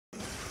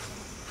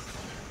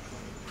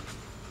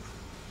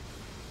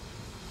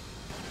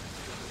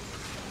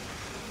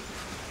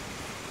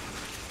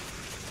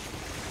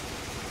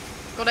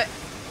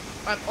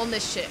I'm on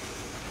this shit.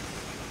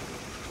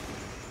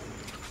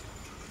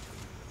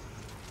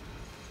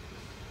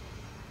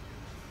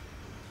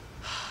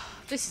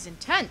 This is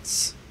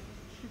intense.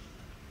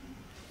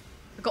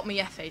 I got my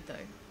F8 though.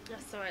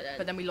 That's alright then.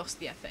 But then we lost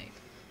the F8.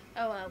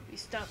 Oh well, we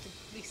just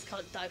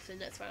can't die for the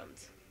next round.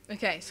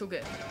 Okay, it's all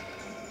good.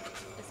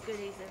 There's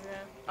goodies in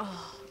there.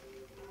 Oh.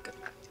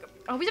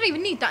 Oh, we don't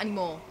even need that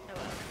anymore. Oh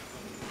well.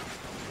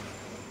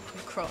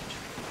 Crotch.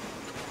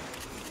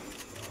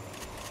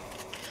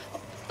 Oh,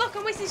 fuck,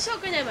 I'm wasting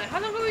shotgun ammo. How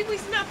long are we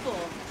wasting that for?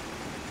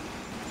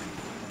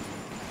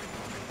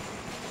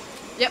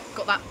 Yep,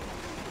 got that.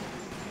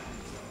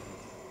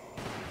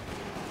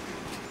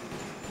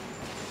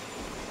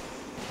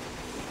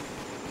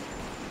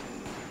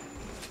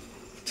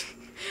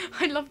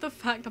 I love the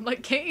fact I'm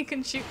like, Katie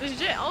can shoot the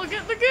shit, I'll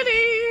get the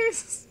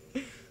goodies!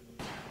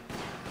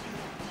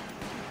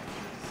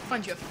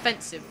 Find you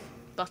offensive,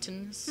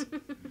 buttons.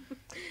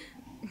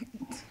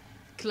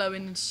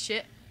 Glowing and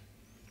shit.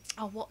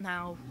 Oh, what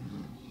now?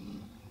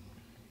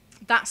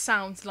 That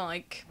sounds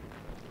like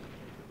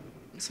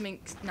something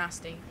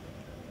nasty.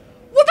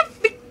 What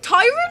the f-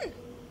 tyrant?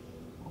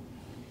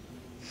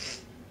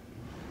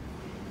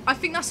 I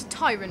think that's a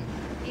tyrant.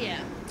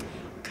 Yeah.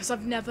 Because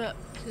I've never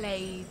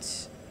played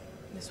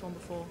this one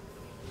before.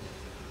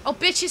 Oh,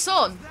 bitch, it's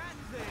on.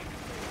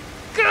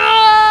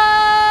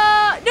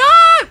 Gah!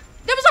 No!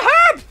 There was a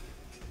herb!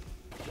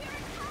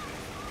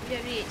 We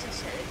don't need it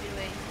just yet, do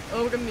we?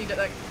 Oh, we're gonna need it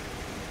though.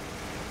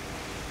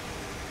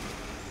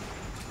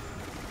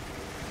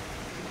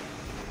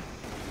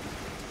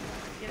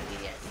 We don't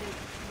need it,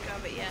 so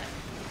grab it yet.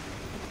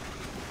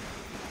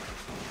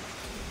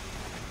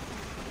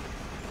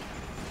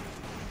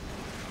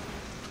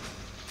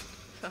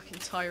 Fucking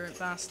tyrant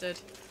bastard.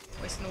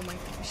 Wasting all my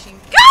machine.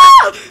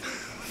 Gah!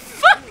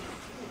 Fuck!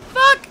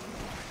 Fuck!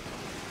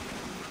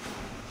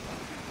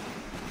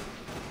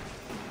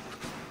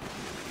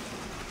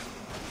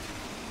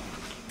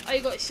 Oh,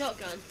 you got a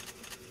shotgun?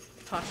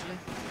 Partially.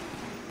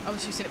 I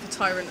was using it for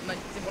tyrant and I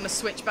didn't want to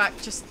switch back.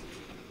 Just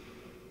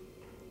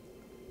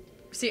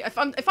see if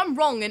I'm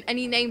wrong in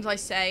any names I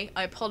say,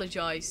 I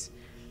apologise.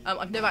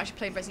 I've never actually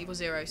played Resident Evil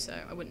 0, so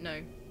I wouldn't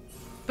know.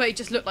 But it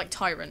just looked like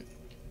tyrant.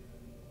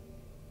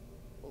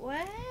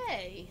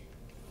 Way.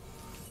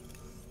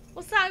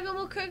 What's that? I got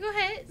more critical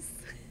hits.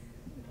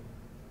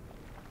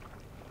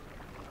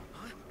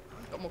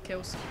 Got more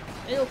kills.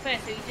 In all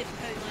fairness, you did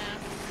pony my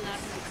ass in the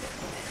last one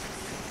critical hit.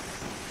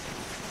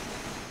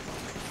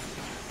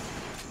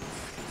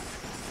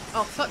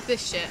 Oh, fuck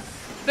this shit.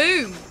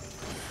 Boom!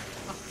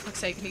 Oh, for fuck's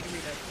sake, I need to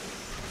reload.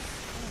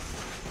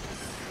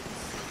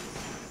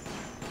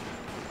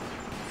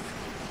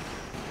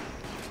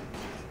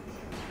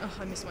 Oh,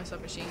 I missed my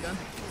submachine gun.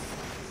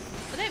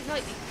 I don't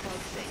like these fog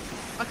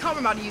things. I can't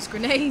remember how to use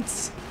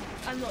grenades.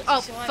 I'm not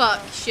Oh, sure fuck.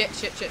 either. Shit,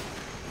 shit, shit.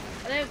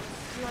 I don't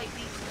like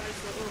these guys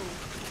at all.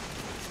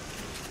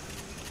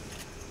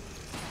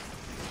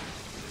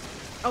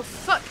 Oh,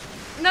 fuck.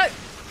 No.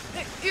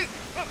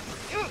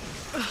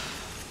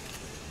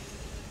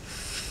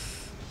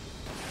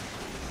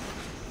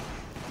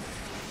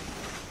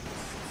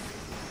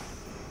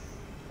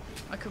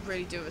 I could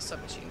really do with a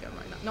submachine gun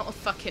right now. Not a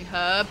fucking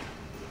herb.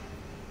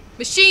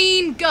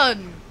 Machine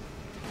gun!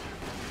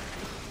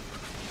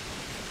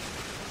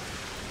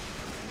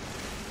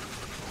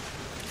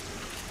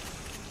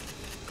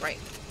 Great.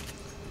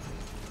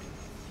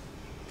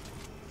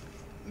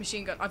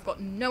 Machine gun. I've got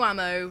no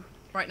ammo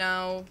right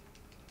now.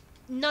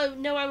 No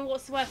ammo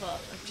whatsoever.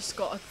 I've just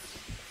got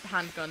a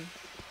handgun.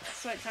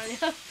 That's right,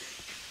 Tanya.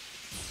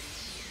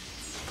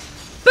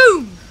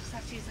 Boom! Just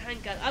have to use a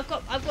handgun. I've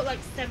got like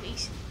 70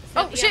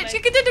 Oh shit! ammo.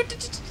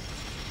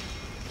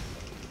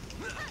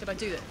 Did I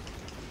do that?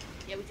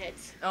 Yeah, we did.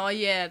 Oh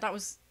yeah, that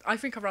was. I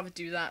think I'd rather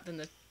do that than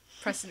the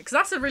pressing, because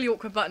that's a really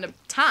awkward button to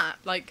tap.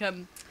 Like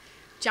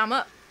jam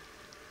up.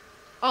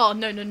 Oh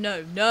no no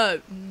no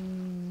no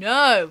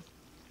no!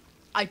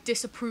 I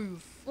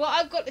disapprove. Well,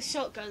 I've got the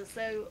shotgun,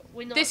 so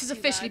we're not. This has too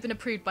officially bad. been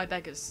approved by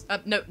Beggerz.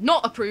 No,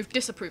 not approved.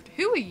 Disapproved.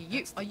 Who are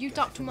you? Are you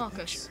Dr.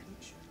 Marcus?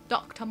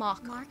 Dr.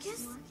 Marcus?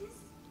 Marcus?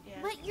 Yeah.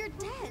 But you're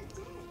dead.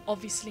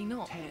 Obviously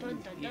not. 10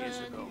 years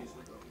ago,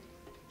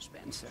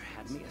 Spencer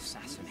had me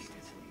assassinated.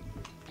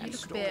 You And look a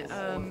stole bit all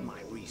of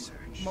my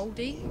research.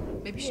 mouldy.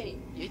 Maybe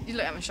you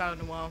look at my shower in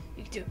a while.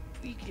 You could do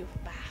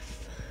a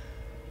bath.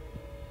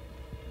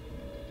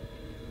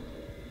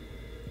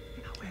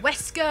 However,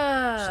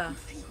 Wesker!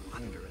 something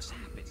wondrous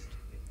happened.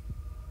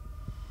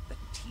 The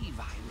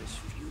T-virus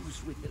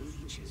fused with the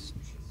leeches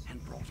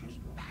and brought me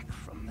back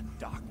from the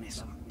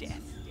darkness of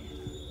death.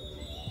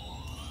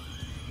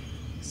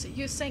 So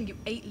you're saying you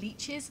ate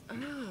leeches? Oh.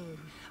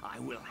 I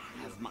will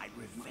have my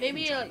revenge.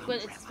 Maybe he on like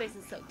went into Umbrella, space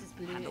and sucked his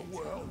and the balloon.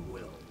 world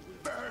will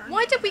burn.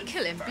 Why did we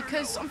kill him?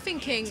 Because I'm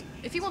thinking,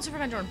 if he wants to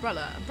revenge on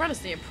Umbrella, Umbrella's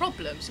the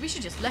problem, so we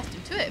should just left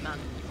him to it, man.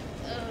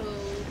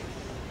 Oh.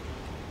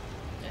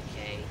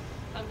 Okay.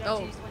 I'm going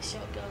to use my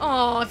shotgun.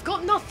 Oh, I've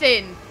got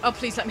nothing! Oh,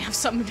 please let me have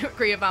some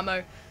degree of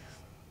ammo.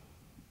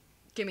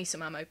 Give me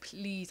some ammo,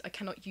 please. I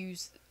cannot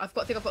use... I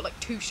think I've got like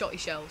 2 shotty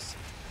shells.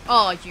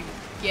 Oh, you...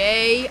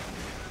 Yay.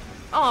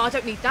 Oh, I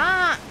don't need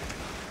that.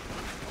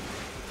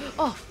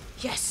 Oh,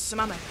 yes, some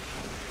ammo.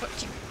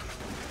 Fuck you.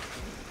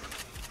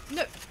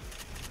 No.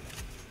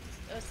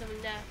 There was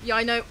something there. Yeah,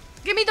 I know.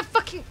 Give me the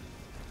fucking...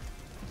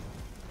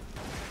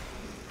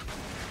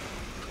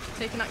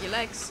 Taking out your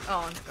legs.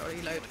 Oh, I've got to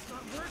reload.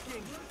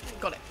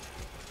 Got it.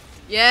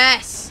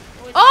 Yes.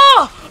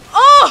 Oh!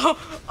 Oh!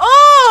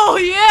 Oh,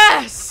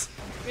 yes!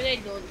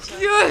 Grenade launcher.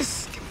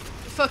 Yes!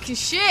 Fucking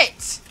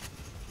shit!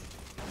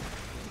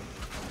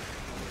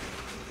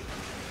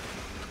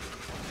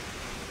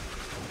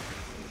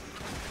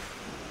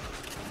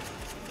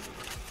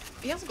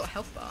 He hasn't got a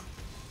health bar.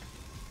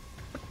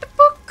 What the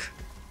fuck?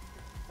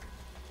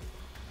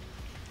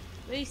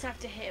 We used to have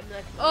to hit him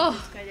like Oh.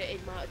 this kind of in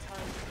amount of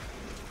time.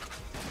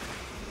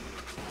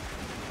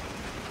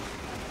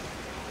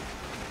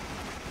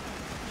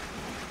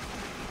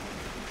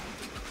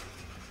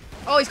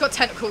 Oh, he's got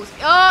tentacles.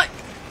 Oh,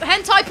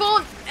 hentai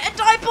porn!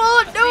 Hentai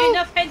porn! No!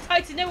 Enough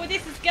hentai to know where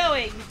this is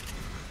going.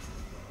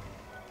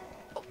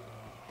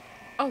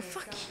 Oh,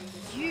 fuck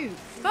you.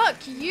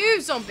 Fuck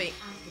you, zombie.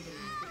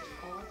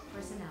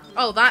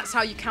 Oh, that's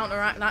how you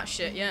counteract that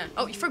shit, yeah.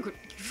 Oh, you throw...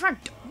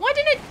 Why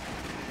didn't it...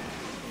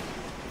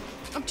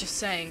 I'm just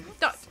saying.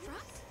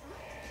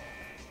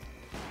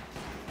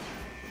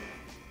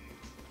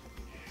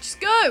 Just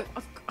go!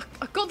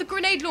 I've got the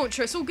grenade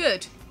launcher, it's all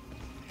good.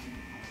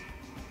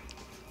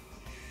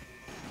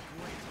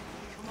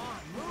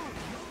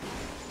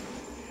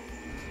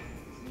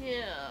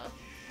 Yeah.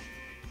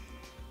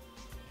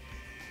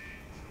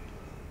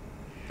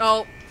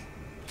 Oh. Yeah,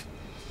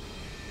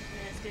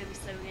 it's gonna be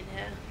something in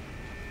here.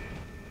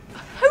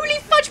 Holy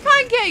fudge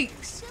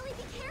pancakes! Shelly,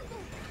 be careful.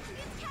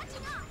 It's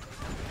catching up.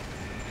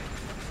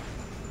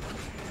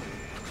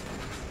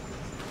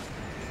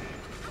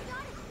 I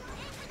got it.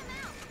 Aim for the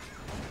mouth.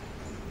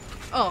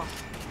 Oh.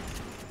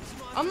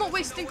 I'm not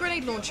wasting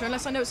grenade launcher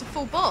unless I know it's a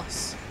full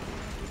boss.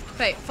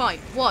 Okay, fine.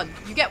 One.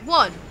 You get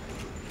one.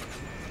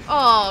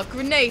 Oh,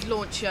 grenade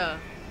launcher.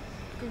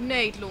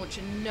 Grenade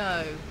launcher,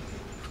 no.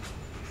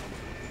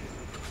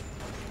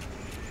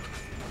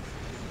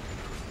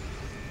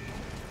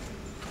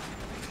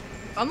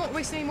 I'm not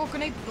wasting any more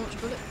grenade launcher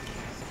bullet.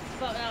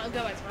 Fuck that, I'll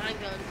go back to my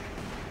handgun.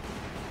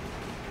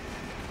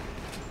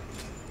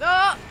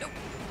 Ah! No.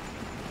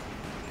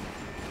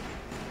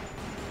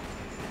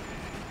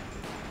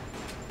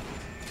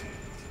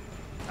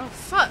 Oh,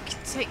 fuck.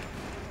 Take.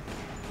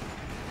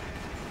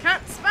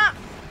 Can't spam.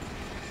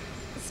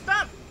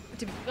 Spam.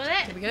 Did we Got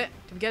it? Did we get it?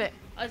 Did we get it?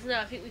 I don't know,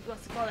 I think we've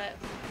got to got it.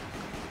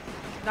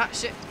 That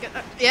shit. Get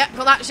that. Yeah,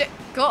 got that shit.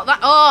 Got that.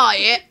 Oh,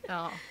 yeah.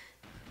 Oh.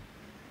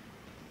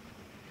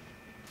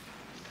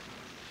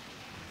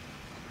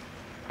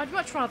 I'd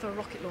much rather a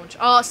rocket launcher.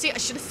 Oh, see, I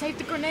should have saved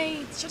the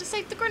grenades. Should have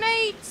saved the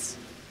grenades.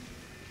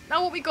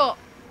 Now what we got?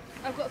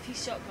 I've got a few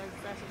shotguns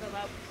left, I've got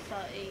about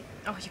 30.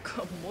 Oh, you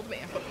got more than me.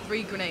 I've got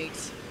 3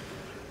 grenades.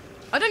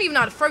 I don't even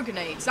know how to throw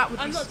grenades. That would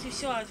be... I'm not too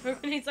sure, I'd throw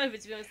grenades over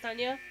to be honest,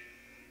 Tanya.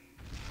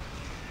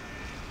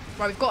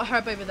 Right, we've got a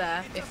herb over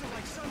there. If...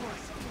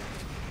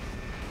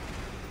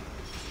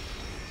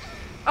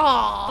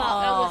 Oh,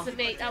 But that wasn't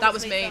me. That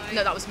was me. Sorry.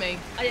 No, that was me.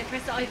 I didn't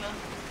press it either.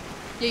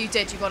 Yeah, you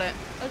did. You got it.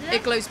 Oh, did I?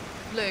 It glows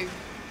blue.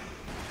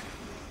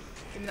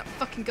 Give me that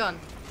fucking gun.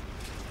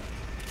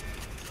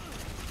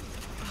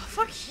 Oh,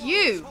 fuck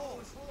you.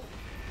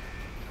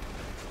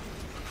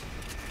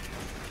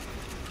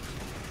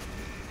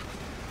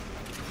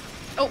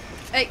 Oh,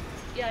 hey.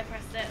 Yeah, I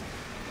pressed it.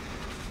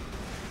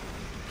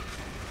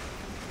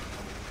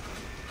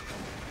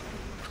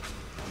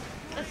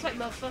 That's right,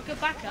 motherfucker.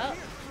 Back up.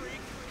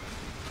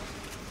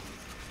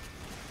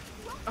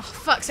 Oh,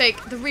 fuck's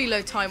sake. The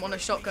reload time on a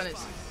shotgun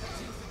is...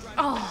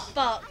 Oh.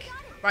 Fuck.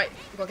 Right,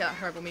 we've got to get that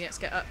herb on me. Let's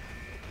get up.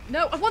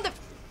 No, I want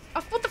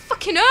the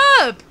fucking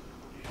herb!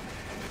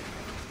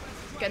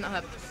 Getting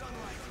that herb.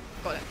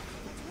 Got it.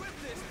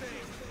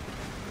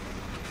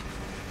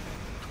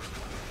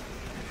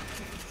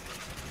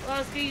 Well, I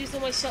was going to use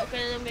all my shotgun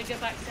and I'm going to go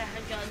back to the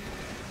handgun.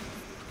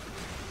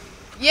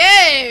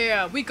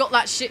 Yeah! We got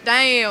that shit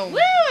down. Woo!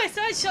 I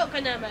still had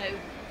shotgun ammo.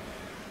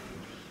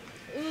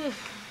 Ooh.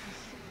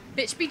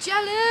 Bitch be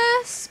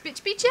jealous!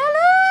 Bitch be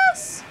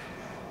jealous!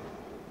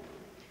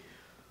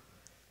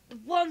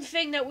 One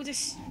thing that would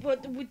just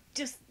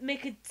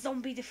make a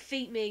zombie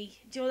defeat me.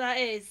 Do you know what that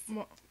is?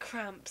 What?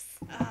 Cramps.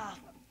 Ah.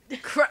 Oh,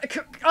 cramps!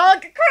 Oh,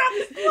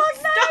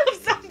 no!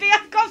 Stop, zombie!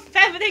 I've got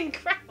feminine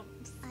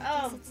cramps. I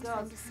Oh guess it's god.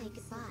 time to say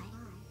goodbye.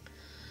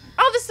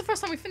 Oh, this is the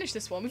first time we finished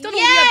this one. We've done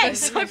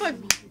Yes! all the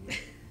others.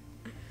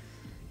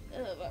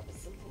 Oh, that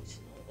was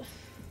unfortunate.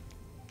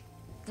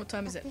 What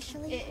time is it?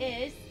 Officially,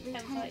 It is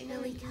Lieutenant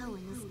Billy 10:39.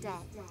 Cohen is dead.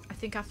 I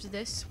think after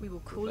this, we will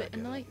call it a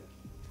night.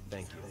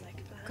 Thank you. Sounds like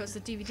a plan. Because the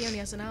DVD only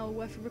has an hour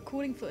worth of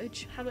recording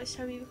footage. How much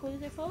time are you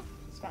recording it for?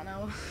 It's about an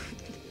hour.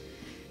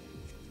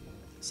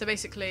 So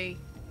basically,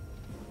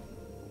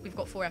 we've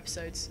got 4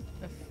 episodes.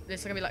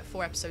 There's going to be like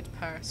 4 episodes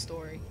per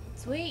story.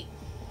 Sweet.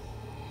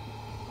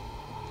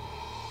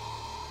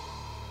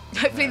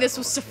 Hopefully this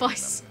will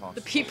suffice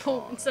the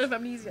people instead of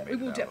amnesia. We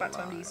will get back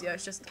to amnesia.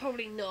 It's just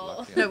Probably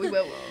not. no, we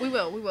will.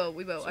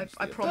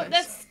 I promise. But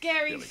that's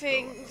scary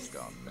things.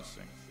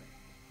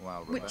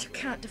 Which you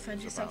can't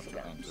defend yourself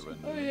against.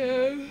 Oh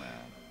yeah.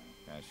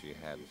 As she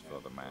heads for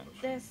the mansion.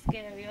 They're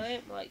scary. I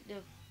don't like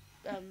the.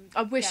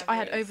 I wish I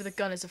had Beggerz. Over the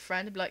Gun as a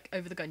friend. I'd be like,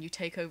 Over the Gun, you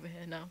take over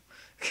here now.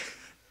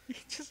 You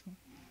just...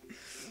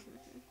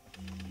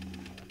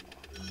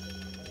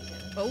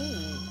 Oh.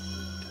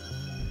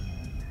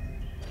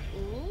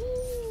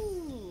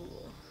 Ooh.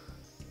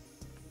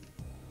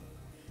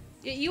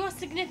 Yeah, you are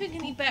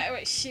significantly better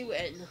at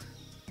shooting.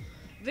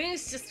 I think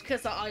it's just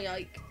because I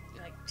like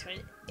trying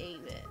to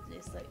aim it. And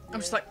it's like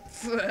I'm just like...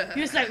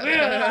 you're just like.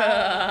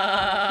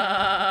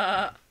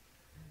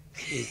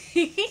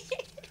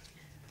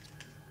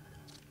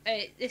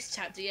 This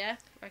chapter, yeah,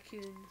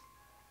 raccoon.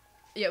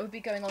 Yeah, we'll be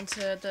going on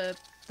to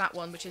that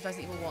one, which is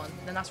Resident Evil 1.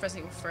 Then that's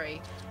Resident Evil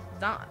 3.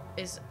 That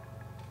is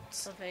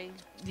Something.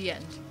 the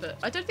end, but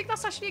I don't think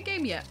that's actually a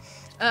game yet.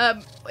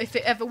 If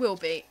it ever will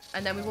be.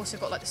 And then we've also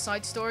got like the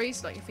side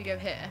stories. Like if we go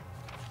here,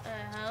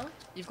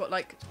 you've got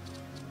like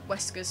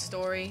Wesker's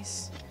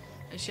stories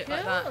and shit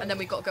like that. And then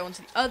we've got to go on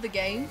to the other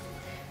game,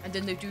 and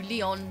then they do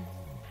Leon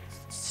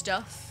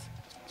stuff.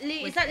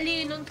 Is that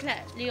Leon and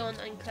Claire? Leon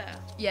and Claire.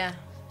 Yeah.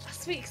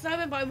 That's sweet, because I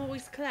remember I'm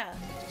always Claire.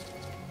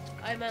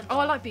 I remember. Oh,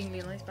 I like being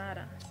Leon. He's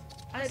badass.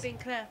 I like being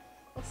Claire.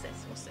 What's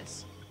this? What's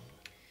this?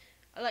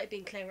 I like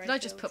being Claire. Did I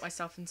just put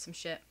myself in some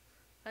shit?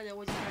 I know.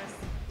 What do you press?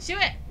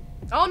 Shoot it.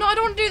 Oh no, I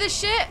don't want to do this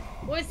shit.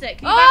 What is it?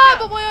 Can you Oh, back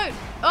but up? my own.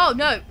 Oh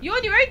no. You're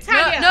on your own,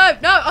 Tanya. No,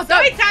 I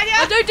Sorry, don't. Tanya.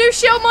 I don't do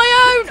shit on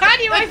my own.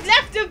 Tanya, I've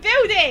left the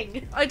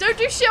building. I don't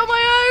do shit on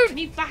my Can own.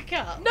 you back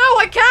up? No,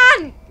 I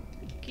can.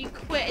 Can you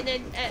quit and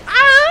then?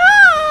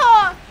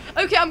 Ah!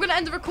 Okay, I'm gonna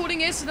end the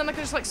recording here, so then I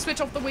can just like switch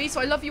off the Wii. So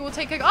I love you all.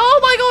 Take care. Oh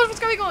my god, what's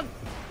going on?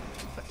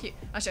 Fuck you.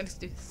 Actually, let's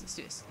do this. Let's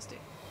do this. Let's do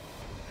it.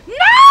 No,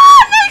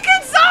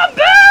 naked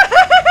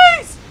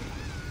zombies!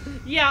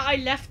 Yeah, I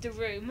left the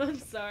room. I'm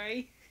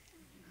sorry.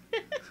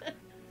 You're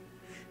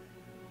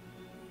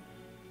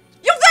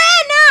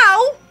there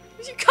now.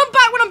 You come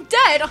back when I'm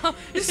dead. Oh,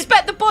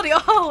 inspect the body.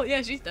 Oh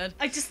yeah, she's dead.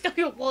 I just stole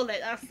your wallet.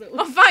 That's all.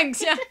 Oh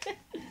thanks. Yeah.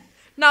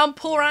 Now I'm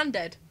poor and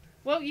dead.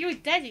 Well, you're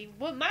dead. It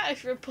won't matter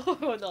if you're poor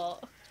or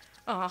not.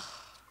 Ah.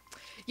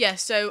 Yeah.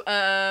 So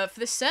for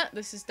this set,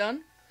 this is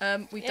done.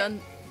 We've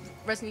done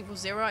Resident Evil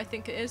 0, I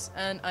think it is,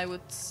 and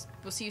we'll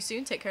see you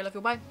soon. Take care. Love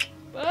you. Bye.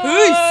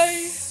 Bye.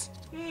 Peace.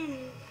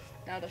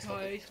 Now that's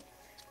right.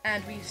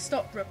 And we've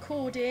stopped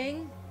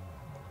recording.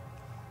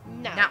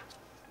 No. Now.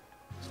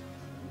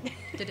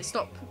 Did it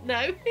stop?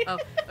 No. Oh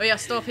yeah,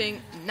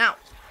 stopping now.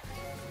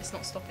 It's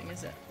not stopping,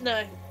 is it?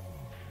 No.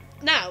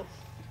 Now.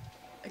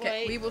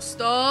 Okay, Wait. we will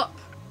stop.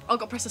 I've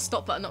got to press the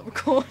stop button, not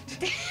record.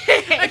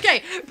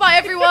 Okay, bye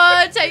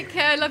everyone. Take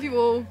care. Love you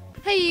all.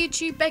 Hey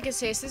YouTube, Beggerz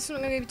here. So this is what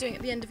I'm going to be doing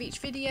at the end of each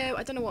video.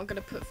 I don't know what I'm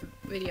going to put for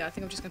video. I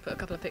think I'm just going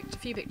to put a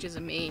few pictures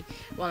of me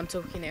while I'm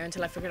talking here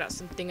until I figure out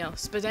something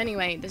else. But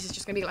anyway, this is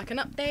just going to be like an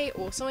update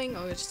or something.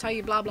 I'll just tell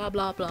you blah blah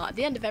blah blah at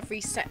the end of every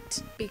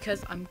set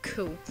because I'm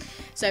cool.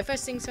 So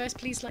first things first,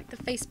 please like the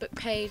Facebook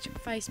page,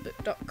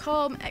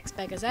 facebook.com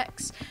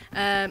xbeggersx,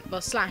 well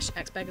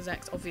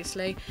 /xbeggersx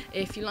obviously.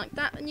 If you like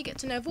that, then you get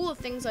to know of all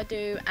the things I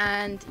do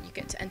and you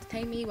get to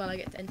entertain me while I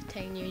get to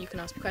entertain you. You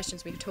can ask me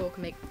questions, we can talk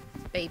and make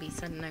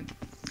babies, I don't know.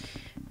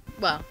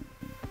 Well,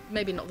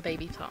 maybe not the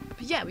baby part,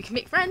 but yeah, we can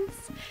make friends.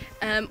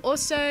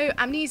 Also,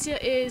 amnesia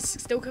is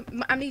still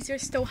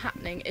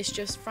happening. It's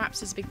just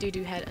Fraps is a big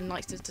doo-doo head and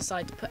likes to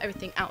decide to put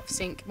everything out of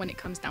sync when it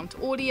comes down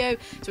to audio.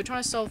 So we're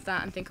trying to solve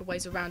that and think of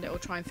ways around it or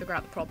try and figure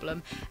out the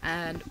problem.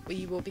 And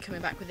we will be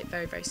coming back with it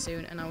very, very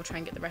soon. And I will try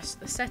and get the rest of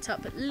the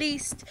setup at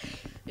least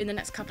in the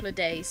next couple of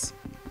days.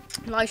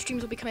 Live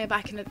streams will be coming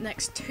back in the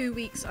next 2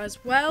 weeks as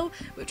well,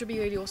 which will be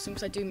really awesome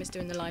because I do miss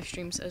doing the live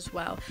streams as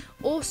well.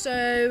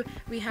 Also,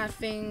 we have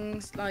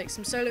things like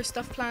some solo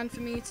stuff planned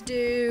for me to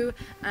do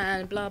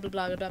and blah blah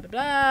blah blah blah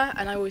blah,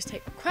 and I always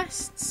take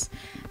requests.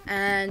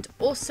 And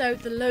also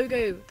the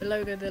logo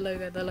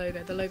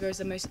is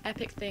the most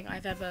epic thing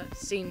I've ever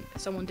seen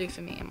someone do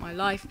for me in my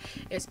life.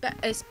 It's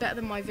better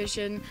than my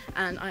vision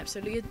and I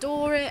absolutely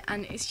adore it,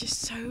 and it's just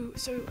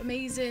so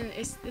amazing.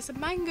 It's a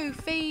mango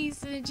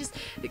face and it just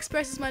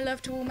expresses my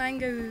love to all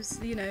mangoes,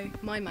 you know,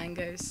 my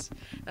mangoes.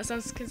 That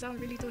can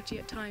sound really dodgy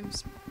at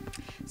times.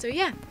 So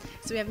yeah,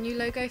 so we have a new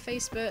logo,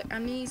 Facebook,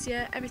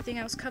 amnesia, everything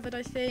else covered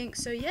I think.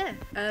 So yeah,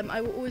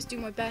 I will always do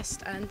my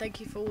best, and thank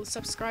you for all the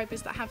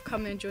subscribers that have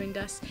come and joined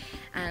us,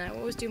 and I will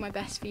always do my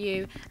best for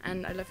you,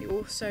 and I love you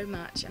all so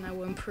much, and I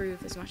will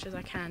improve as much as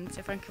I can.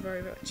 So thank you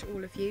very much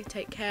all of you.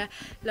 Take care,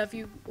 love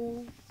you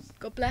all,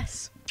 God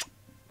bless,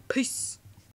 peace.